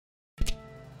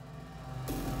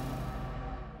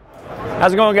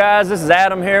How's it going, guys? This is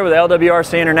Adam here with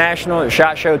LWRC International at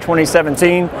SHOT Show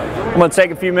 2017. I'm going to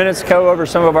take a few minutes to go over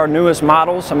some of our newest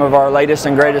models, some of our latest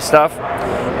and greatest stuff.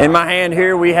 In my hand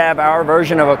here we have our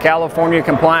version of a California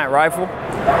compliant rifle.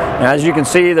 Now, as you can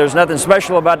see, there's nothing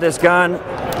special about this gun.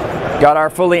 Got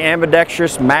our fully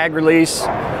ambidextrous mag release.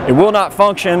 It will not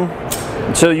function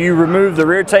until you remove the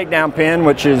rear takedown pin,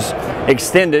 which is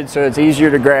extended so it's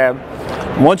easier to grab.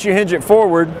 Once you hinge it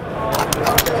forward,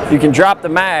 you can drop the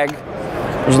mag.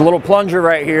 There's a little plunger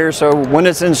right here, so when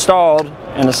it's installed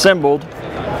and assembled,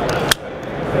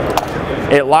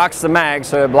 it locks the mag,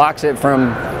 so it blocks it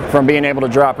from being able to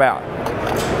drop out.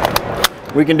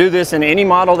 We can do this in any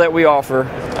model that we offer.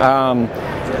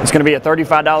 It's going to be a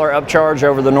 $35 upcharge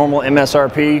over the normal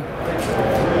MSRP.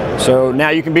 So now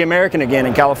you can be American again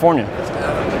in California.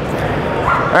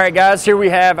 All right, guys, here we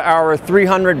have our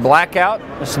 300 Blackout.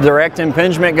 It's a direct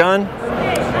impingement gun.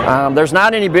 There's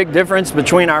not any big difference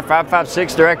between our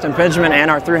 5.56 direct impingement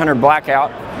and our 300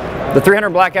 Blackout. The 300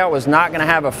 Blackout was not going to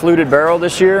have a fluted barrel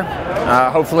this year.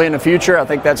 Hopefully in the future, I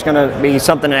think that's going to be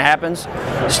something that happens.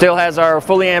 Still has our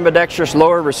fully ambidextrous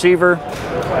lower receiver,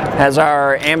 has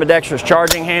our ambidextrous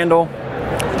charging handle.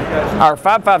 Our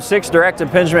 5.56 direct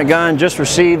impingement gun just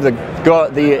received the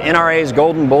NRA's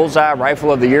Golden Bullseye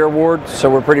Rifle of the Year award, so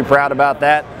we're pretty proud about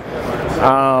that.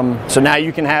 So now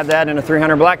you can have that in a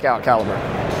 300 Blackout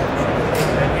caliber.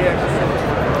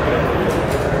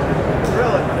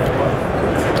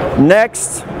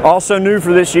 Next, also new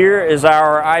for this year, is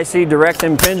our IC direct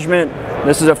impingement.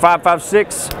 This is a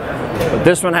 5.56, but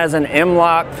this one has an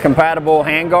M-LOK compatible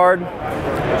handguard.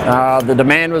 The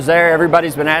demand was there,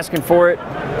 everybody's been asking for it.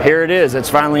 Here it is, it's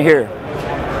finally here.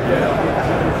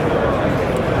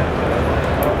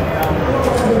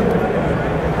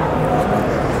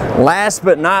 Last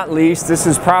but not least, this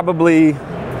is probably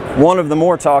one of the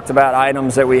more talked about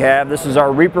items that we have. This is our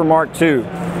REPR MK-II.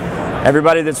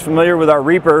 Everybody that's familiar with our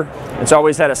REPR, it's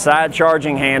always had a side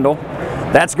charging handle.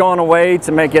 That's gone away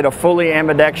to make it a fully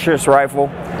ambidextrous rifle.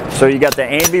 So you got the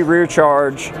ambi rear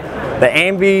charge, the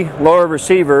ambi lower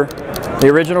receiver. The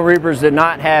original REPRs did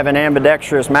not have an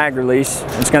ambidextrous mag release.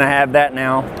 It's going to have that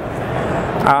now.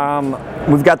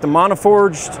 We've got the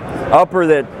monoforged upper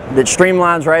that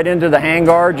streamlines right into the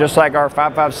handguard, just like our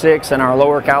 5.56 and our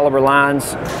lower caliber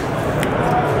lines.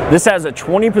 This has a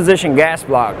 20 position gas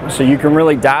block, so you can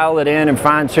really dial it in and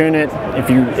fine tune it.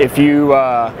 If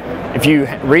you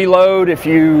reload, if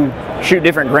you shoot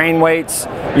different grain weights,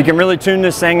 you can really tune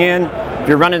this thing in. If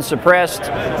you're running suppressed,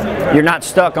 you're not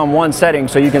stuck on one setting,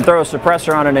 so you can throw a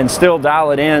suppressor on it and still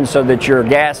dial it in so that your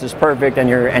gas is perfect and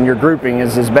your grouping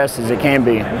is as best as it can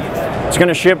be. It's going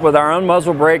to ship with our own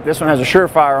muzzle brake. This one has a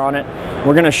Surefire on it.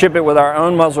 We're going to ship it with our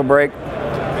own muzzle brake.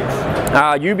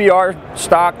 UBR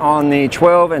stock on the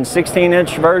 12 and 16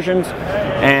 inch versions,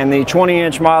 and the 20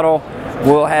 inch model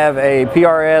will have a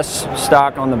PRS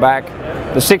stock on the back.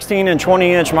 The 16 and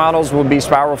 20 inch models will be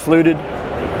spiral fluted.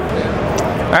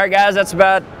 All right, guys, that's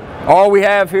about all we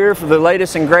have here for the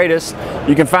latest and greatest.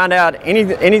 You can find out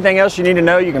anything else you need to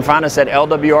know. You can find us at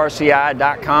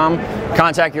LWRCI.com.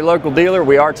 Contact your local dealer.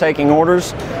 We are taking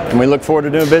orders, and we look forward to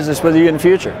doing business with you in the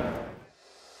future.